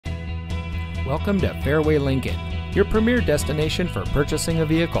Welcome to Fairway Lincoln, your premier destination for purchasing a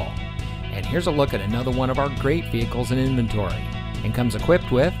vehicle. And here's a look at another one of our great vehicles in inventory, and comes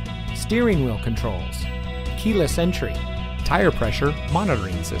equipped with steering wheel controls, keyless entry, tire pressure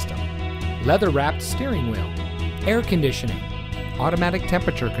monitoring system, leather-wrapped steering wheel, air conditioning, automatic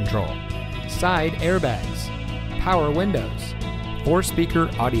temperature control, side airbags, power windows, 4-speaker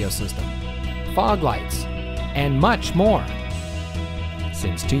audio system, fog lights, and much more.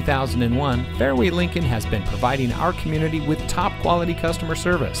 Since 2001, Fairway Lincoln has been providing our community with top quality customer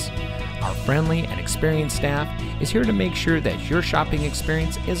service. Our friendly and experienced staff is here to make sure that your shopping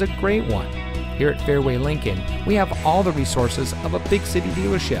experience is a great one. Here at Fairway Lincoln, we have all the resources of a big city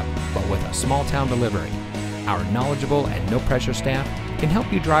dealership, but with a small town delivery. Our knowledgeable and no-pressure staff can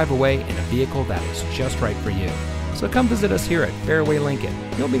help you drive away in a vehicle that is just right for you. So come visit us here at Fairway Lincoln.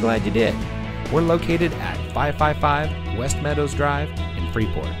 You'll be glad you did. We're located at 555 West Meadows Drive in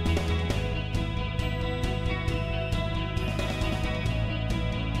Freeport.